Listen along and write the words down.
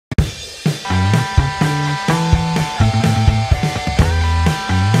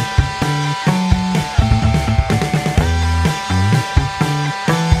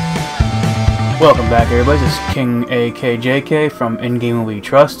Welcome back, everybody. This is King AKJK from In-Game Movie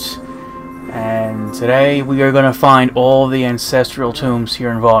Trusts, and today we are going to find all the Ancestral Tombs here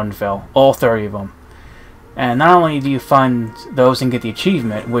in Vvardenfell, all 30 of them. And not only do you find those and get the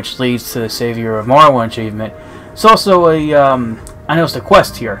achievement, which leads to the Savoir of Morrowind achievement, it's also a, I noticed a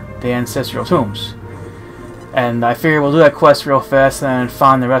quest here, the Ancestral Tombs. And I figure we'll do that quest real fast and then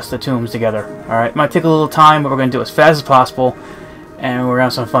find the rest of the tombs together. Alright, might take a little time, but we're going to do it as fast as possible, and we're going to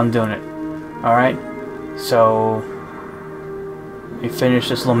have some fun doing it. Alright, so we finish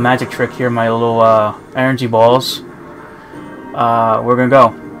this little magic trick here, my little energy balls. We're gonna go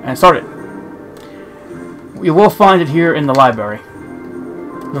and start it. You will find it here in the library,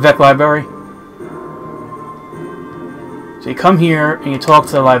 Vivek Library. So you come here and you talk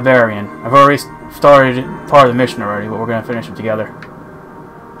to the librarian. I've already started part of the mission already, but we're gonna finish it together.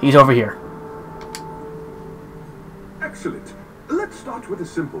 He's over here. Excellent. Let's start with a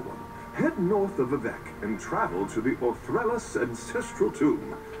simple one. Head north of Vivek and travel to the Orthrellis Ancestral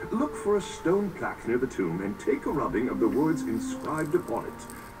Tomb. Look for a stone plaque near the tomb and take a rubbing of the words inscribed upon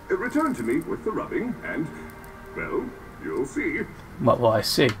it. Return to me with the rubbing and, well, you'll see. What will I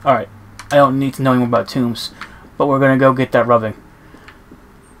see? Alright, I don't need to know more about tombs, but we're gonna go get that rubbing.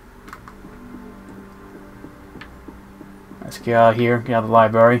 Let's get out of here, get out of the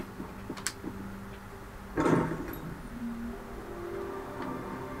library.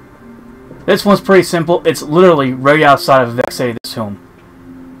 This one's pretty simple. It's literally right outside of Vivek City, this tomb.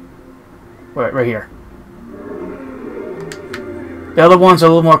 Right here. The other ones are a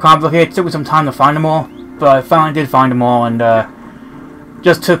little more complicated. It took me some time to find them all, but I finally did find them all, and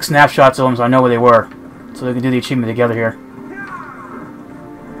just took snapshots of them so I know where they were, so we can do the achievement together here.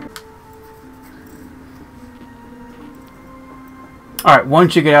 Alright,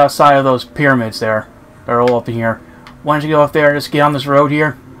 once you get outside of those pyramids there, they're all up in here. Once you go up there, just get on this road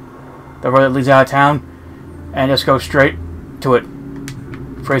here, the road that leads out of town, and just go straight to it.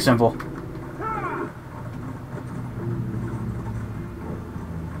 Pretty simple.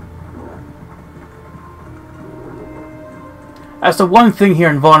 That's the one thing here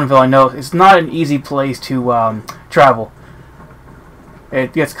in Vvardenfell I know. It's not an easy place to travel.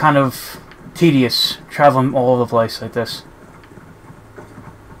 It gets kind of tedious traveling all over the place like this.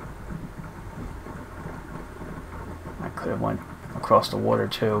 I could have went across the water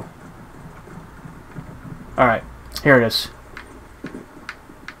too. Alright, here it is.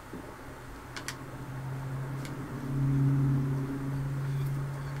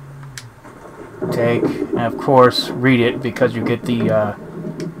 Take, and of course, read it because you get the,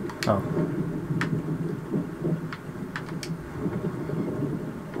 oh.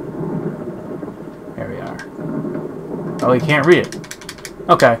 There we are. Oh, you can't read it.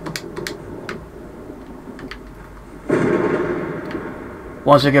 Okay.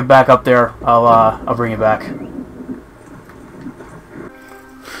 Once we get back up there, I'll bring you back.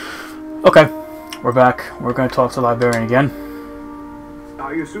 Okay, we're back. We're going to talk to the librarian again.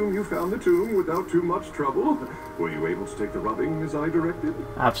 I assume you found the tomb without too much trouble. Were you able to take the rubbing as I directed?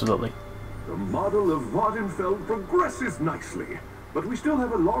 Absolutely. The model of Vvardenfell progresses nicely, but we still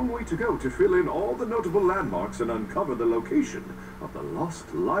have a long way to go to fill in all the notable landmarks and uncover the location of the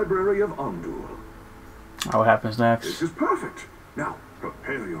lost Library of Ondur. What happens next? This is perfect. Now,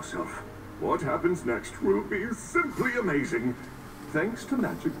 prepare yourself. What happens next will be simply amazing. Thanks to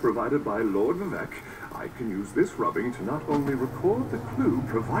magic provided by Lord Vivek, I can use this rubbing to not only record the clue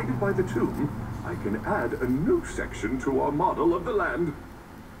provided by the tomb, I can add a new section to our model of the land.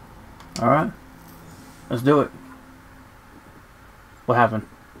 Alright. Let's do it. What happened?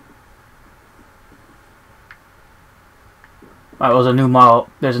 Alright, there's a new model.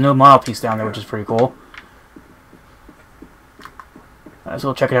 There's a new model piece down there, which is pretty cool. Let's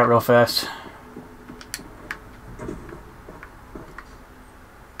go check it out real fast.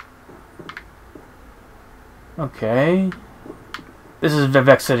 Okay. This is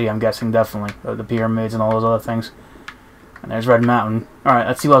Vivek City, I'm guessing, definitely. The pyramids and all those other things. And there's Red Mountain. Alright,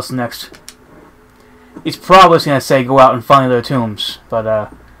 let's see what's next. He's probably going to say go out and find the tombs,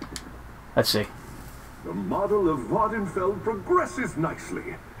 but, let's see. The model of Vvardenfell progresses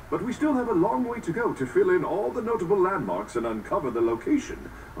nicely, but we still have a long way to go to fill in all the notable landmarks and uncover the location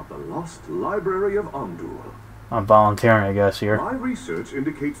of the lost Library of Ondur. I'm volunteering, I guess, here. My research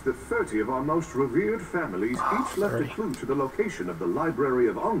indicates that 30 of our most revered families each left a clue to the location of the Library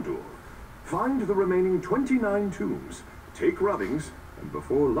of Ondur. Find the remaining 29 tombs, take rubbings, and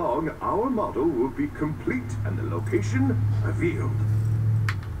before long, our model will be complete and the location revealed.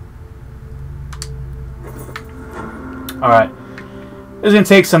 Alright. This is going to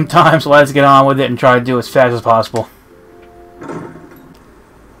take some time, so let's get on with it and try to do it as fast as possible.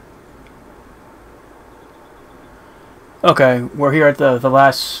 Okay, we're here at the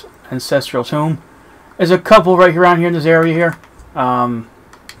last Ancestral Tomb. There's a couple right around here in this area here.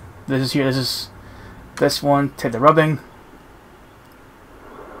 This is this one. Take the rubbing.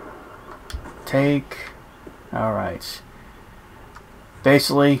 Take. Alright.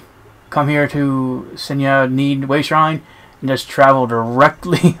 Basically, come here to Sinya Need Way Shrine and just travel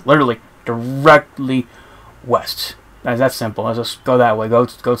directly, literally, directly west. That's simple. Let's just go that way. Go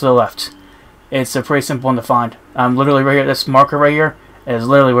to the left. It's a pretty simple one to find. I'm literally right here. This marker right here is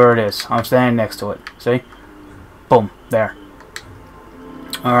literally where it is. I'm standing next to it. See? Boom. There.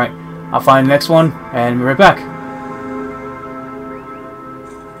 Alright. I'll find the next one and be right back.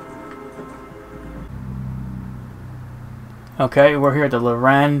 Okay, we're here at the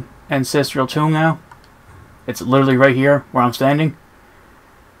Loran Ancestral Tomb now. It's literally right here where I'm standing.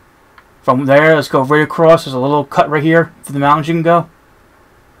 From there, let's go right across. There's a little cut right here to the mountains you can go.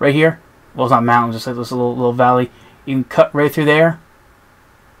 Right here. Well, it's not mountains, it's like this little valley. You can cut right through there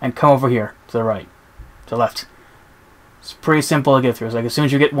and come over here to the right, to the left. It's pretty simple to get through. It's like as soon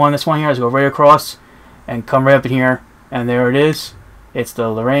as you get this one here, just go right across and come right up in here, and there it is. It's the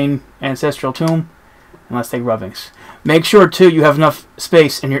Loran Ancestral Tomb. And let's take rubbings. Make sure too you have enough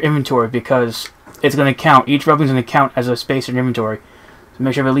space in your inventory because it's going to count. Each rubbing is going to count as a space in your inventory. So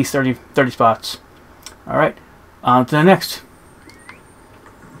make sure you have at least 30 spots. Alright, on to the next.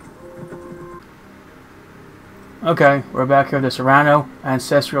 Okay, we're back here at the Serrano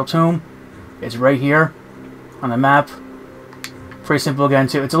Ancestral Tomb. It's right here on the map. Pretty simple again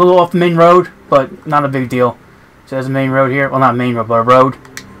too. It's a little off the main road, but not a big deal. So there's a main road here. Well, not main road, but a road.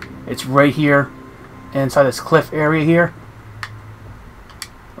 It's right here inside this cliff area here.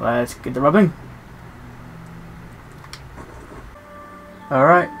 Let's get the rubbing.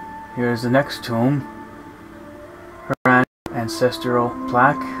 Alright, here's the next tomb. Her ancestral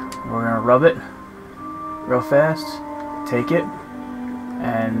plaque. We're gonna rub it real fast. Take it.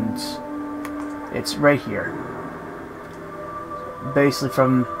 And it's right here. Basically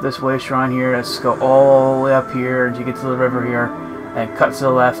from this way shrine here, let's go all the way up here until you get to the river here. And cut to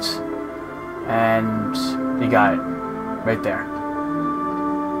the left. And you got it. Right there.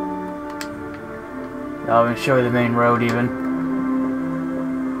 I'll even show you the main road even.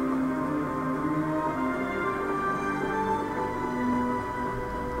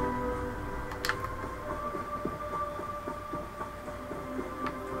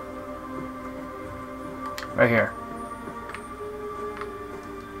 Right here.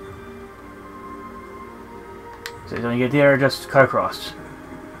 So when you get there, just cut across.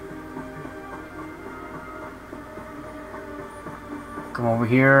 Come over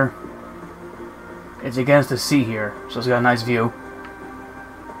here. It's against the sea here, so it's got a nice view.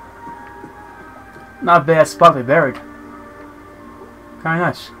 Not a bad spot to be buried. Kinda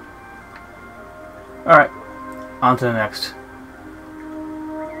nice. Alright, on to the next.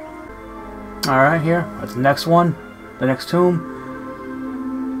 Alright, here, that's the next one. The next tomb.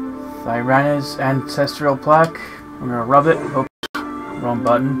 Vvardenfell's ancestral plaque. I'm gonna rub it. Oops, wrong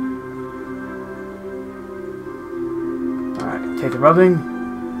button. Alright, take the rubbing.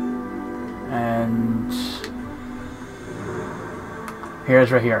 And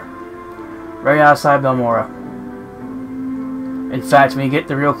here's right here. Right outside Balmora. In fact, when you get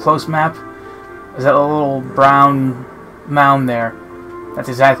the real close map, there's that little brown mound there. That's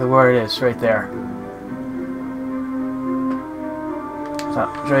exactly where it is, right there. So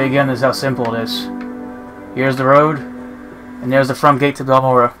I'll show you again, this is how simple it is. Here's the road, and there's the front gate to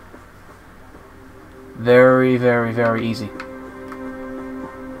Balmora. Very, very, very easy.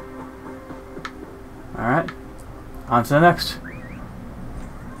 Alright, on to the next.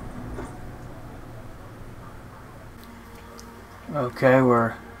 Okay,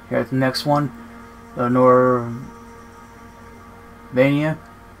 we're here at the next one. The Vvardenfell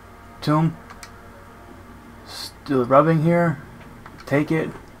tomb. Let's do the rubbing here. Take it.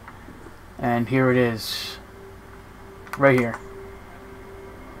 And here it is. Right here.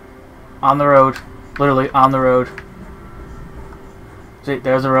 On the road. Literally on the road. See,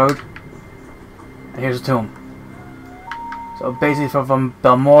 there's the road. And here's the tomb. So basically from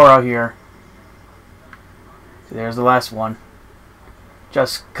Balmora here. See, there's the last one.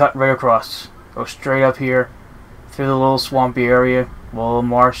 Just cut right across. Go straight up here. Through the little swampy area. Little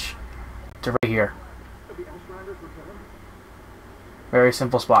marsh. To right here. Very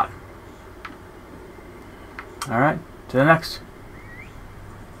simple spot. Alright, to the next.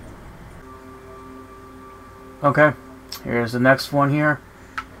 Okay, here's the next one here.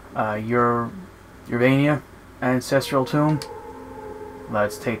 Vvardenfell Ancestral Tomb.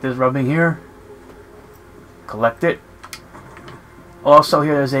 Let's take this rubbing here. Collect it. Also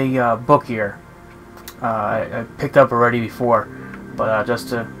here there's a book here. I picked up already before, but just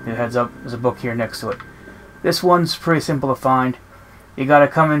to give a heads up, there's a book here next to it. This one's pretty simple to find. You gotta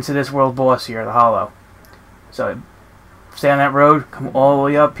come into this world boss here, the Hollow. So stay on that road, come all the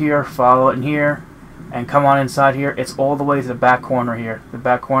way up here, follow it in here, and come on inside here. It's all the way to the back corner here. The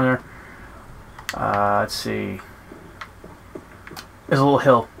back corner, let's see, there's a little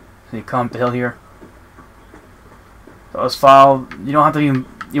hill. So you come up the hill here. So let's follow. You don't have to even,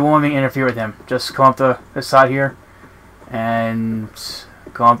 you won't even interfere with him. Just come up this side here, and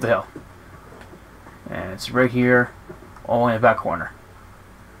go up the hill. And it's right here, all in the back corner.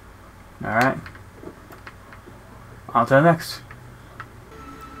 Alright. On to the next.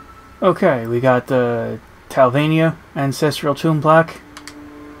 Okay, we got the Talvania Ancestral Tomb plaque.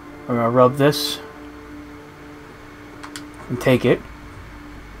 We're going to rub this and take it.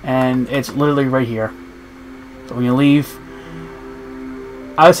 And it's literally right here. So when you leave,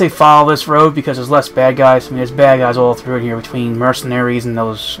 I would say follow this road because there's less bad guys. I mean, there's bad guys all through it here between mercenaries and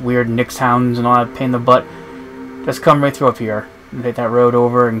those weird Nix hounds and all that pain in the butt. Just come right through up here and take that road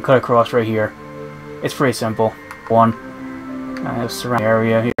over and cut across right here. It's pretty simple. One. I have surrounding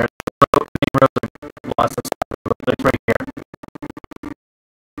area here. Lots of stuff right here.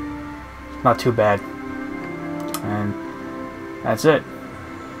 Not too bad. And that's it.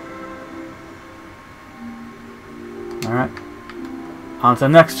 Alright. On to the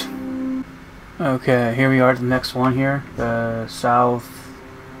next. Okay, here we are at the next one here. The South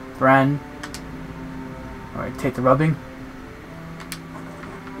Brand. Alright, take the rubbing.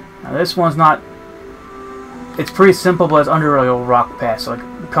 Now this one's not... It's pretty simple, but it's under a little rock pass. So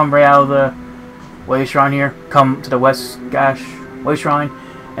like, come right out of the way shrine here. Come to the West Gash way shrine.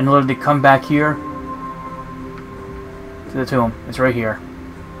 And literally come back here to the tomb. It's right here.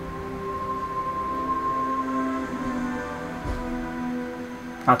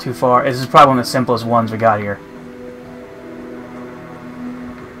 Not too far. This is probably one of the simplest ones we got here.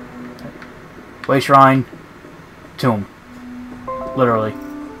 Way shrine, tomb. Literally.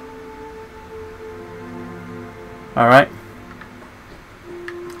 Alright.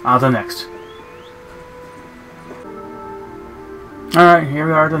 On to the next. Alright, here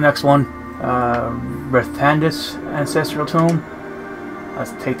we are at the next one. Vvardenfell Ancestral Tomb.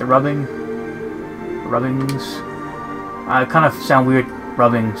 Let's take the rubbing. Rubbings. I kind of sound weird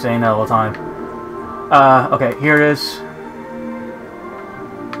rubbing, saying that all the time. Okay, here it is.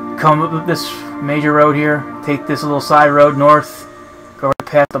 Come up this major road here. Take this little side road north. Go right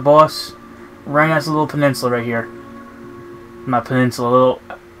past the boss. Right next to the little peninsula right here. Not peninsula, a little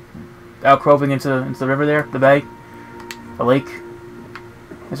outcropping into the river there, the bay, the lake.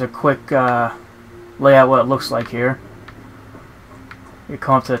 There's a quick layout what it looks like here. You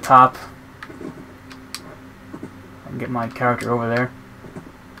come up to the top. I can get my character over there.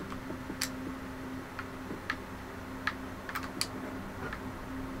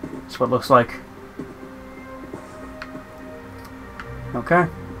 That's what it looks like. Okay.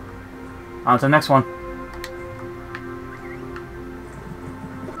 On to the next one.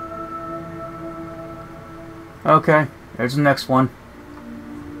 Okay, there's the next one.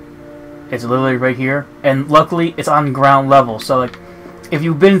 It's literally right here, and luckily it's on ground level. So like, if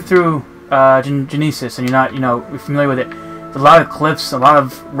you've been through Genesis and you're not, you're familiar with it, there's a lot of cliffs, a lot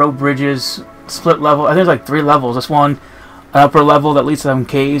of rope bridges, split level. I think there's like 3 levels. This one, an upper level that leads to some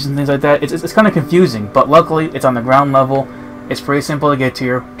caves and things like that. It's kind of confusing, but luckily it's on the ground level. It's pretty simple to get to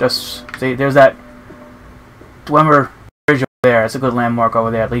here. Just see, there's that Dwemer bridge over there. It's a good landmark over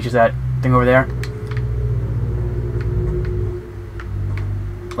there. It leads to that thing over there.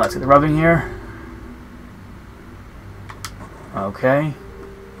 Let's get the rubbing here. Okay.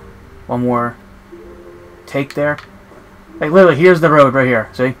 One more take there. Like literally, here's the road right here.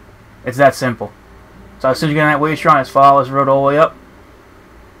 See? It's that simple. So as soon as you get on that way shrine, just follow this road all the way up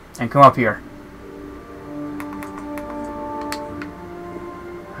and come up here.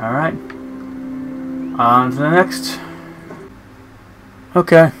 Alright. On to the next.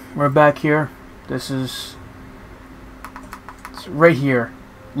 Okay, we're back here. This is... It's right here.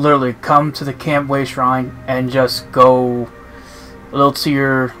 Literally, come to the camp way shrine and just go a little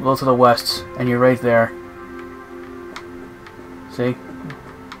to the west, and you're right there. See?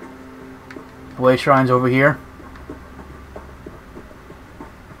 The way shrine's over here.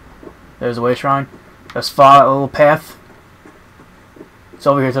 There's the way shrine. Just follow a little path. It's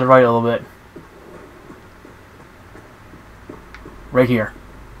over here to the right a little bit. Right here.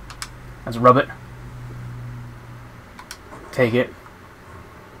 Let's rub it. Take it.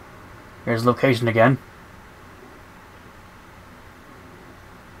 Here's the location again.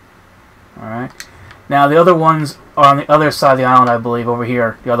 Alright. Now the other ones are on the other side of the island, I believe, over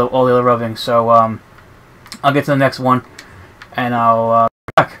here. All the other rubbings. So I'll get to the next one, and I'll be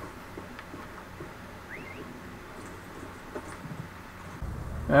back.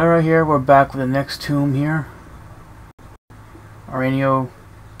 Alright, here we're back with the next tomb here. Ancestral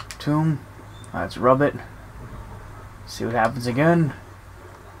Tomb. Let's rub it. See what happens again.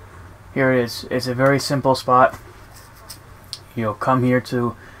 Here it is. It's a very simple spot. You'll come here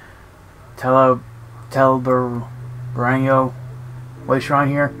to Vvardenfell White Shrine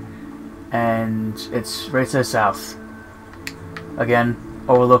here, and it's right to the south. Again,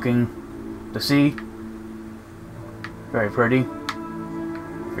 overlooking the sea. Very pretty.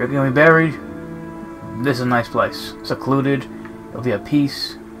 If you're gonna be buried, this is a nice place. Secluded. It'll be at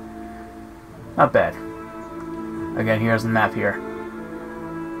peace. Not bad. Again, here's the map here.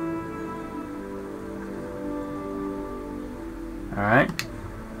 Alright.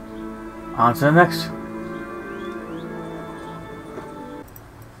 On to the next.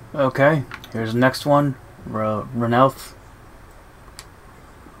 Okay, here's the next one. Renelth.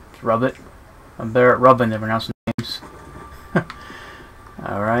 Rub it. I'm better at rubbing than pronouncing names.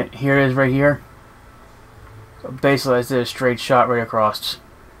 Alright, here it is right here. So basically, I did a straight shot right across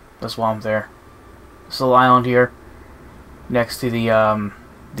the swamp there. This little island here, next to the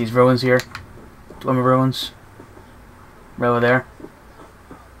these ruins here, Dwemer ruins, right over there.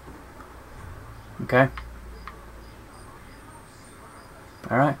 Okay.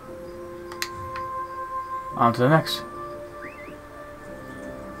 All right. On to the next.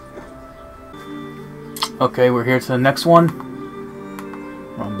 Okay, we're here to the next one.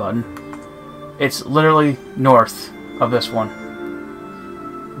 Wrong button. It's literally north of this one.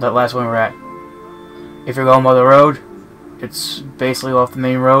 That last one we're at. If you're going by the road, it's basically off the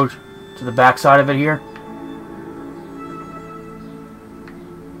main road to the back side of it here.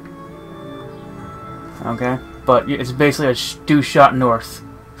 Okay, but it's basically a due shot north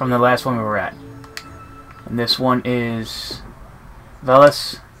from the last one we were at. And this one is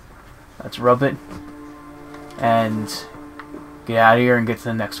Velis. Let's rub it and get out of here and get to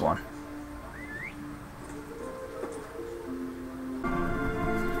the next one.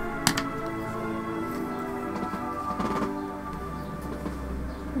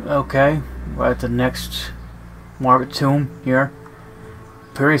 Okay, we're at the next market tomb here.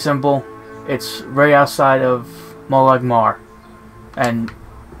 Pretty simple. It's right outside of Molag Mar, and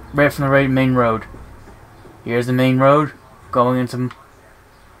right from the main road. Here's the main road going into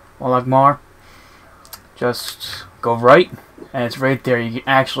Molag Mar. Just go right, and it's right there. You can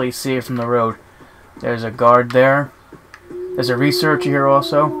actually see it from the road. There's a guard there. There's a researcher here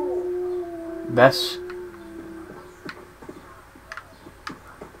also. Bess.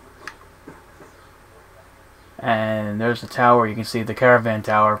 And there's the tower. You can see the caravan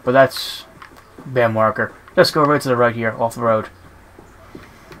tower, but that's bad marker. Just go right to the right here, off the road.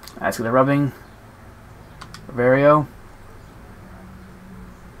 Let's get the rubbing. Vario.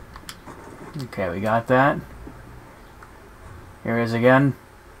 Okay, we got that. Here it is again.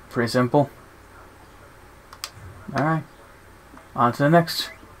 Pretty simple. Alright. On to the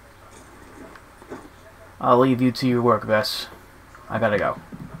next. I'll leave you to your work, Bess. I gotta go.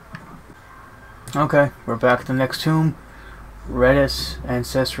 Okay, we're back at the next tomb. Redis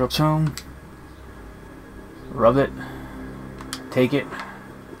Ancestral Tomb. Rub it. Take it.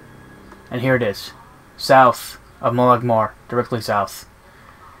 And here it is. South of Molag Mar. Directly south.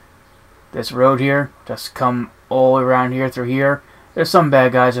 This road here, just come all the way around here through here. There's some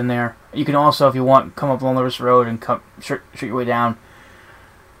bad guys in there. You can also, if you want, come up along this road and come shoot your way down.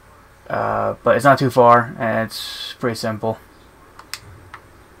 But it's not too far, and it's pretty simple.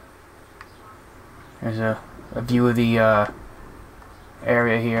 There's a view of the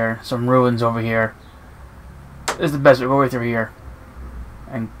area here. Some ruins over here. This is the best way. Go right through here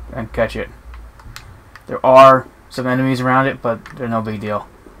and catch it. There are some enemies around it, but they're no big deal.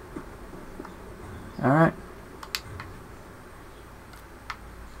 Alright.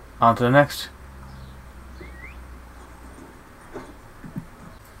 On to the next.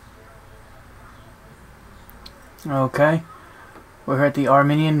 Okay. We're at the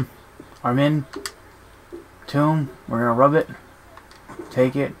Armin tomb. We're gonna rub it.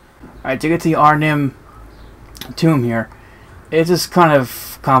 Take it. Alright, to get to the Arnim tomb here, it's just kind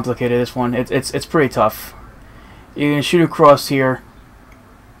of complicated, this one. It's pretty tough. You can shoot across here,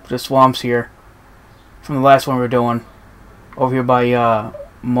 the swamps here, from the last one we were doing, over here by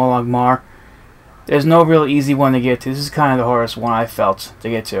Molag Mar. There's no real easy one to get to. This is kind of the hardest one I felt to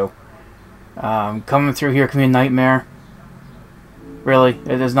get to. Coming through here can be a nightmare. Really,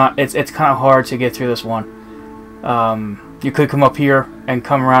 it is not. It's kind of hard to get through this one. You could come up here and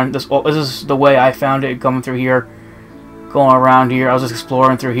come around. This is the way I found it. Coming through here, going around here. I was just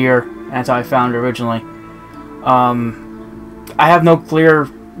exploring through here. And that's how I found it originally. I have no clear,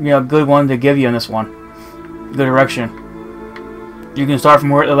 good one to give you on this one. Good direction. You can start from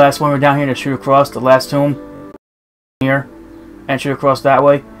where the last one we're down here to shoot across the last tomb here and shoot across that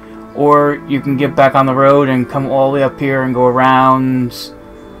way, or you can get back on the road and come all the way up here and go around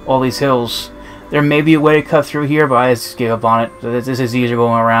all these hills. There may be a way to cut through here, but I just gave up on it. So this is easier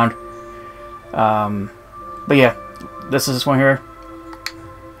going around. But yeah, this is this one here.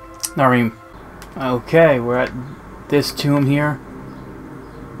 Narim. Okay, we're at this tomb here.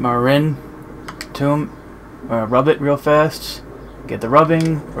 Marin tomb. Rub it real fast. Get the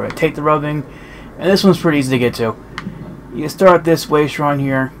rubbing, or take the rubbing. And this one's pretty easy to get to. You start this way shrine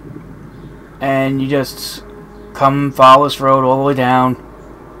here, and you just follow this road all the way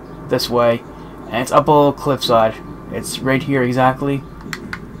down this way, and it's up a little cliffside. It's right here exactly.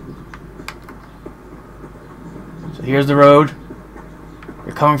 So here's the road.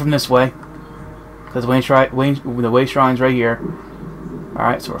 You're coming from this way, because the way shrine's right here.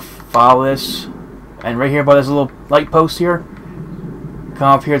 Alright, so we'll follow this, and right here by this little light post here, come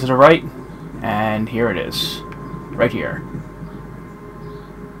up here to the right, and here it is. Right here.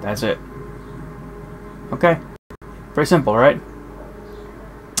 That's it. Okay. Pretty simple, right?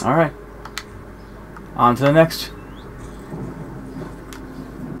 Alright. On to the next.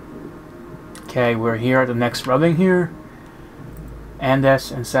 Okay, we're here at the next rubbing here. And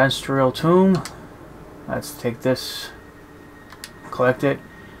that's Ancestral Tomb. Let's take this. Collect it.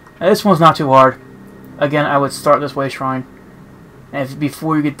 Now, this one's not too hard. Again, I would start this way shrine. And if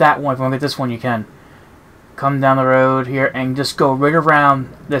before you get that one, if you want to get this one, you can. Come down the road here and just go right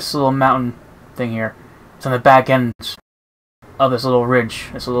around this little mountain thing here. It's on the back end of this little ridge.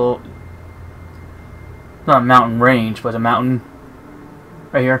 This little, not a mountain range, but a mountain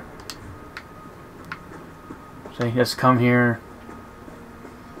right here. So you just come here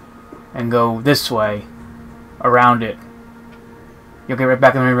and go this way around it. You'll get right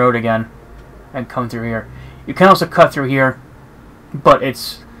back on the road again and come through here. You can also cut through here, but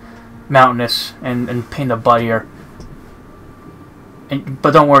it's mountainous and pain in the butt here.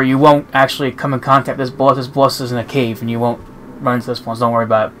 But don't worry, you won't actually come in contact with this boss. This boss is in a cave, and you won't run into this one, so don't worry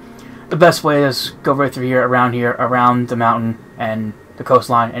about it. The best way is go right through here, around the mountain and the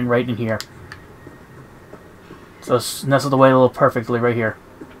coastline, and right in here. So nestle the way a little perfectly right here.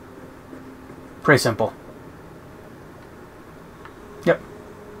 Pretty simple. Yep.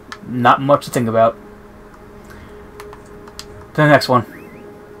 Not much to think about. To the next one.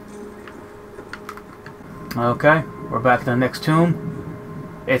 Okay, we're back to the next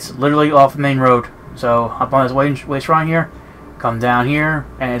tomb. It's literally off the main road. So up on this way shrine here, come down here,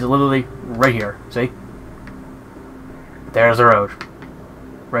 and it's literally right here. See? There's the road.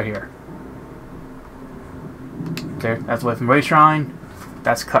 Right here. There, that's away from the way shrine.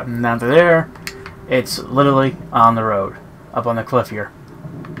 That's cutting down to there. It's literally on the road. Up on the cliff here.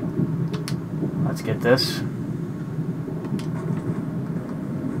 Let's get this.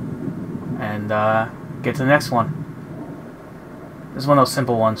 And get to the next one. This is one of those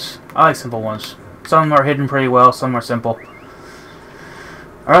simple ones. I like simple ones. Some are hidden pretty well, some are simple.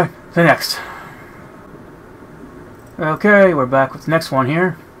 Alright, the next. Okay, we're back with the next one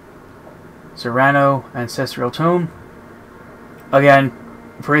here. Serrano Ancestral Tomb. Again,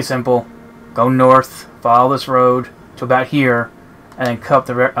 pretty simple. Go north, follow this road to about here, and then cut up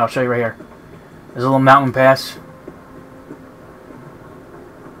the I'll show you right here. There's a little mountain pass.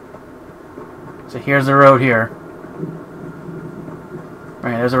 So here's the road here.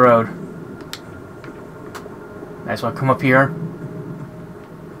 Right, there's a road. I just want to come up here.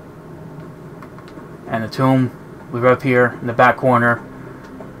 And the tomb, we're up here in the back corner.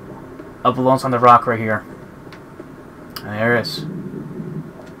 Up alongside the rock right here. And there it is.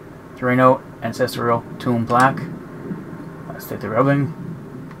 Serrano Ancestral Tomb Black. Let's take the rubbing.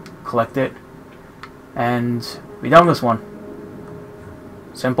 Collect it. And be done with this one.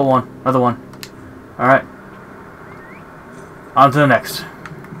 Simple one. Another one. Alright. On to the next.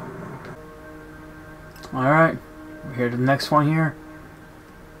 Alright. We're here to the next one here.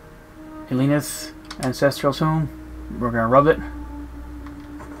 Elenith Ancestral Tomb. We're going to rub it.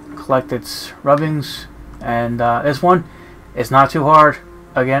 Collect its rubbings. And this one, it's not too hard.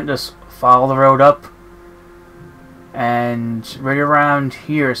 Again, just follow the road up. And right around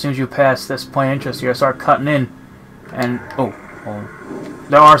here, as soon as you pass this point of interest, you're going to start cutting in. And, oh,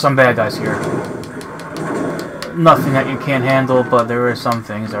 there are some bad guys here. Nothing that you can't handle, but there are some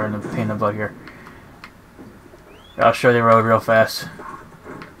things that are in the pain in the butt here. I'll show you the road real fast.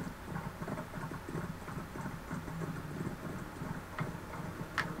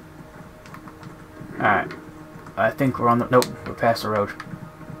 Alright. I think we're on the... Nope, we're past the road.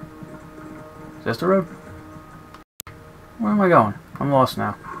 Is this the road? Where am I going? I'm lost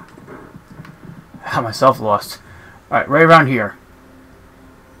now. I got myself lost. Alright, right around here.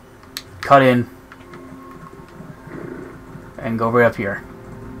 Cut in. And go right up here.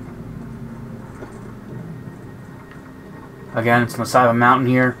 Again, it's on the side of a mountain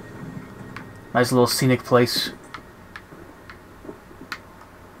here. Nice little scenic place.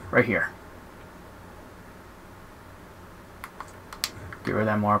 Right here. Get rid of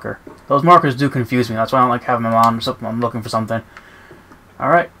that marker. Those markers do confuse me. That's why I don't like having them on or something. I'm looking for something.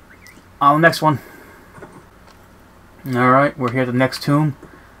 Alright. On the next one. Alright, we're here at the next tomb.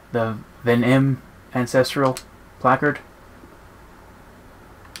 The Vvardenfell Ancestral Placard.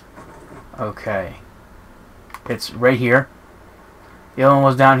 Okay. It's right here. The other one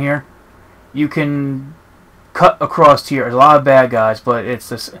was down here. You can cut across here. There's a lot of bad guys, but it's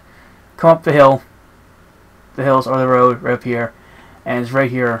this. Come up the hill. The hills or the road right up here. And it's right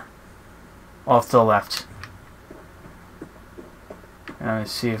here off to the left. And let me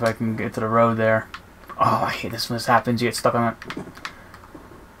see if I can get to the road there. Oh, I hate this when this happens. You get stuck on it.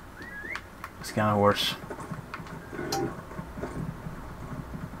 It's kind of worse.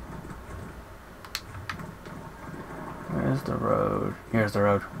 Where's the road? Here's the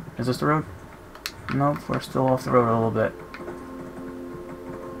road. Is this the road? Nope, we're still off the road a little bit.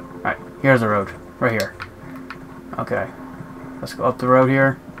 Alright, here's the road. Right here. Okay. Let's go up the road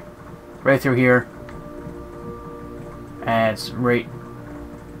here. Right through here. And it's right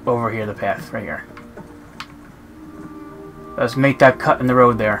over here, the path. Right here. Let's make that cut in the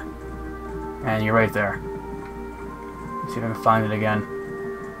road there. And you're right there. Let's see if I can find it again.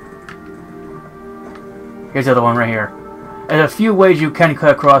 Here's the other one right here. There's a few ways you can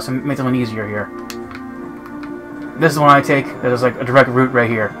cut across and make them easier here. This is the one I take. There's like a direct route right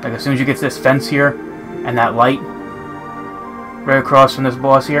here. Like as soon as you get to this fence here and that light right across from this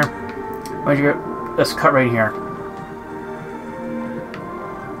boss here, let's cut right here.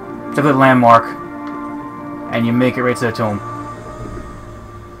 It's a good landmark, and you make it right to the tomb.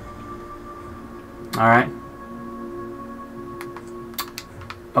 Alright.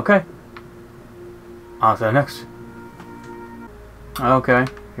 Okay. On to the next. Okay,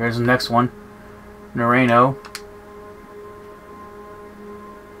 here's the next one. Nareno.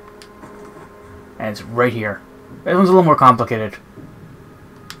 And it's right here. This one's a little more complicated.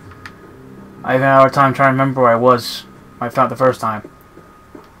 I've had a hard time trying to remember where I was when I found it the first time.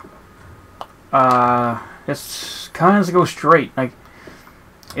 Just kind of go straight. Like,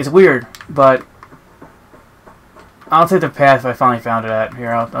 it's weird, but I'll take the path I finally found it at.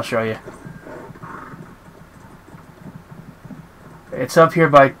 Here, I'll show you. It's up here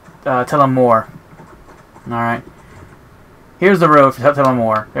by Telemore. Alright. Here's the road for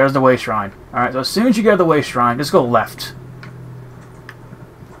Telemore. There's the way shrine. Alright, so as soon as you get to the way shrine, just go left.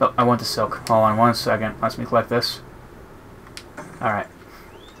 Oh, I want the silk. Hold on 1 second. Let me collect this. Alright.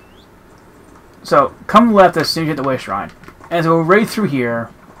 So, come left as soon as you get the way shrine. And so right through here,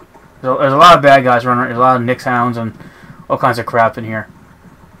 there's a lot of bad guys running. There's a lot of Nyx hounds and all kinds of crap in here.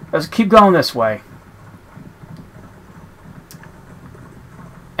 Let's keep going this way.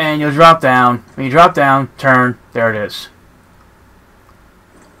 And you'll drop down. When you drop down, turn. There it is.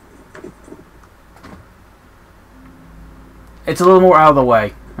 It's a little more out of the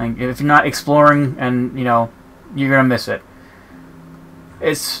way. Like, if you're not exploring, and you know, you're gonna miss it.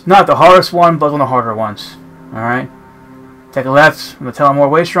 It's not the hardest one, but one of the harder ones. All right. Take a left from the Telemore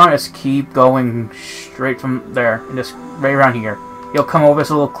Way Shrine. Just keep going straight from there, and just right around here. You'll come over this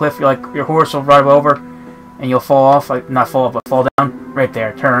little cliff. Your horse will drive over, and you'll fall off. Like not fall off, but fall down. Right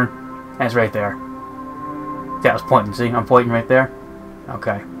there. Turn, and it's right there. See, I was pointing. See, I'm pointing right there.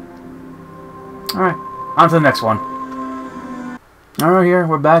 Okay. All right. On to the next one. Alright, here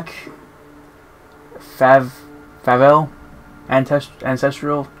we're back. Vvardenfell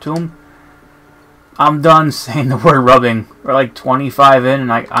Ancestral Tomb. I'm done saying the word rubbing. We're like 25 in,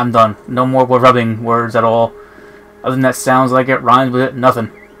 and I'm done. No more rubbing words at all. Other than that sounds like it, rhymes with it,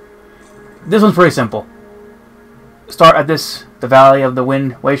 nothing. This one's pretty simple. Start at the Valley of the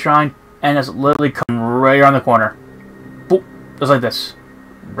Wind Way Shrine, and just literally come right around the corner. Boop, just like this.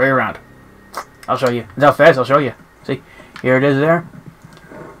 Right around. I'll show you. That's how fast I'll show you. See? Here it is there.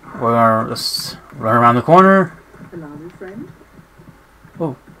 We're going to just run around the corner. Hello, friend.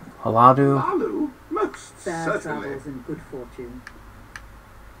 Oh, Haladu. Lalu, most Bad certainly. travels and good fortune.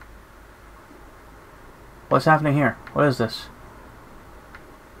 What's happening here? What is this?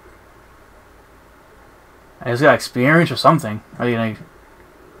 Is it got experience or something? Are they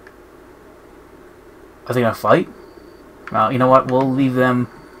gonna fight? Well, you know what? We'll leave them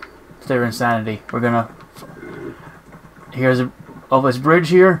to their insanity. We're gonna. Here's over this bridge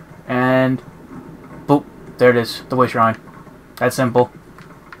here, and boop, there it is, the way shrine. That's simple.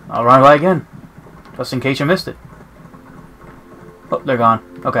 I'll run by again, just in case you missed it. Oh, they're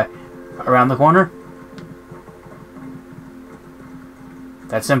gone. Okay. Around the corner.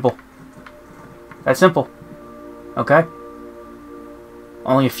 That's simple. That's simple. Okay?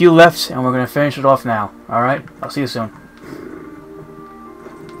 Only a few left, and we're going to finish it off now. Alright? I'll see you soon.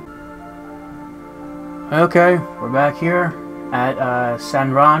 Okay, we're back here at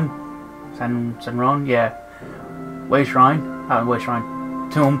Sanron. Sanron? Yeah. Way Shrine. Way Shrine.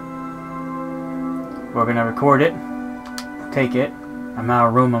 Tomb. We're going to record it. Take it. I'm out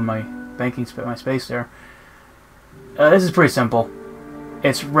of room on my banking my space there. This is pretty simple.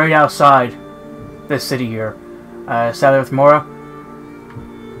 It's right outside this city here. Savoir of Morrowind.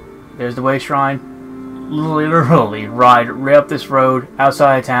 There's the Way Shrine. Literally ride right up this road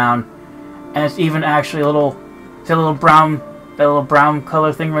outside of town, and it's even actually a little, see that little brown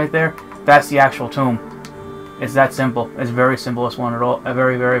color thing right there. That's the actual tomb. It's that simple. It's very simplest one at all. A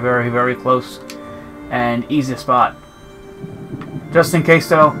very, very, very, very close and easy spot. Just in case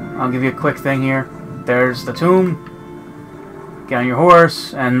though, I'll give you a quick thing here. There's the tomb. Get on your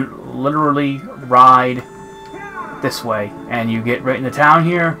horse and literally ride this way, and you get right into town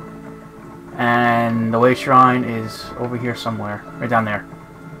here, and the Way Shrine is over here somewhere, right down there.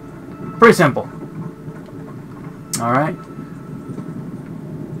 Pretty simple. Alright.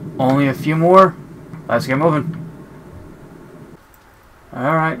 Only a few more. Let's get moving.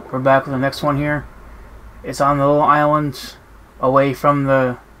 Alright, we're back with the next one here. It's on the little island away from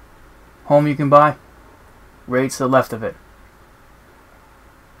the home you can buy. Right to the left of it.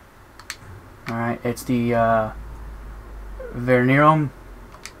 Alright, it's the Vvardenfell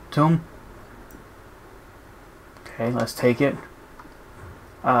tomb. Okay, let's take it.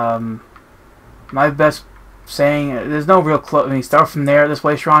 My best saying, there's no real close. I mean, start from there, this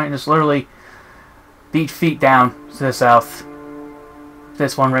Way Shrine, and just literally beat feet down to the south.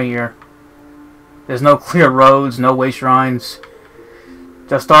 This one right here. There's no clear roads, no Way Shrines.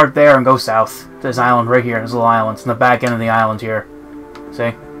 Just start there and go south. This island right here, this little island. It's in the back end of the island here.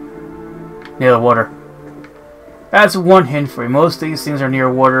 See? Near the water. That's one hint for you. Most of these things are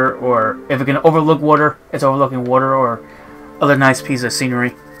near water, or if it can overlook water, it's overlooking water or other nice piece of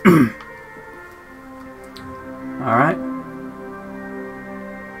scenery. Alright.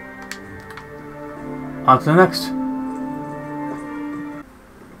 On to the next.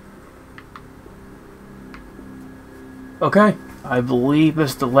 Okay, I believe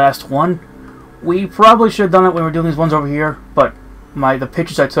this is the last one. We probably should have done it when we were doing these ones over here, but the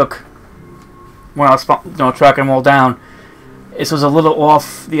pictures I took when I was tracking them all down, this was a little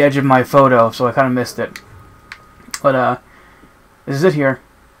off the edge of my photo, so I kind of missed it. But this is it here.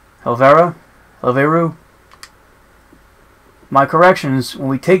 Helveru. My corrections, when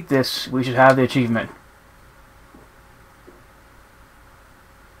we take this, we should have the achievement.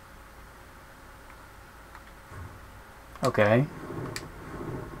 Okay.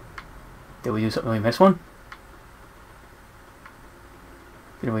 Did we do something? Did we miss one?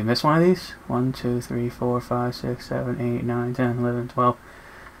 Did we miss one of these? 1, 2, 3, 4, 5, 6, 7, 8, 9, 10, 11, 12.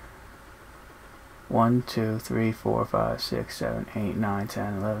 1, 2, 3, 4, 5, 6, 7, 8, 9,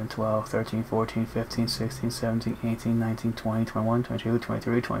 10, 11, 12, 13, 14, 15, 16, 17, 18, 19, 20, 21, 22,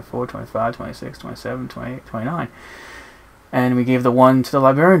 23, 24, 25, 26, 27, 28, 29. And we gave the one to the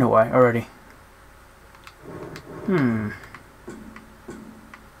librarian away already. Well,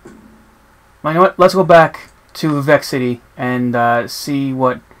 you know what? Let's go back to Vex City and see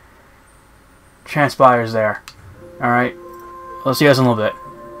what transpires there. Alright? We'll see you guys in a little bit.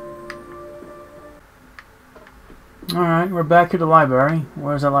 Alright, we're back to the library.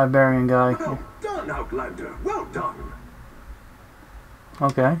 Where's that librarian guy? Well done, Outlander. Well done.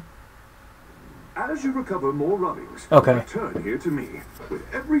 Okay. As you recover more rubbings, return here to me. With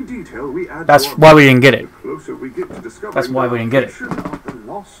every detail we add. That's why we didn't get it. The closer we get to discovering That's why we didn't get it. the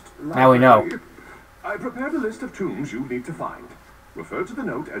lost Now we know. I prepared a list of tombs you need to find. Refer to the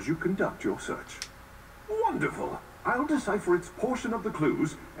note as you conduct your search. Wonderful. I'll decipher its portion of the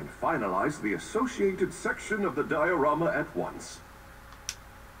clues and finalize the associated section of the diorama at once.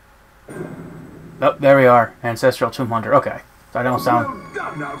 Oh, there we are. Ancestral Tomb Hunter. Okay. That don't sound... Well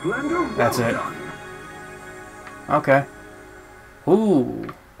done, Outlander. That's well it. Done. Okay. Ooh.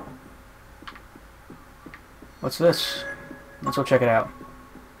 What's this? Let's go check it out.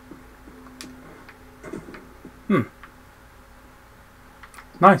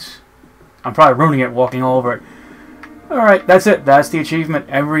 Nice. I'm probably ruining it walking all over it. Alright, that's it. That's the achievement.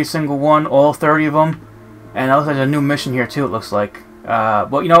 Every single one, all 30 of them. And it looks like there's a new mission here too, it looks like.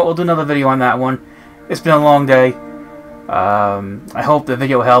 But you know, we'll do another video on that one. It's been a long day. I hope the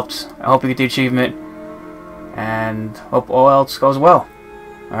video helped. I hope you get the achievement. and hope all else goes well.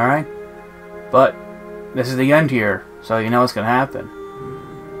 Alright? But this is the end here, so you know what's going to happen.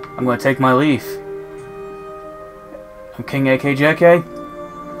 I'm going to take my leave. I'm King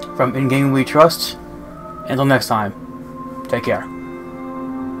AKJK from In Game We Trust. Until next time, take care.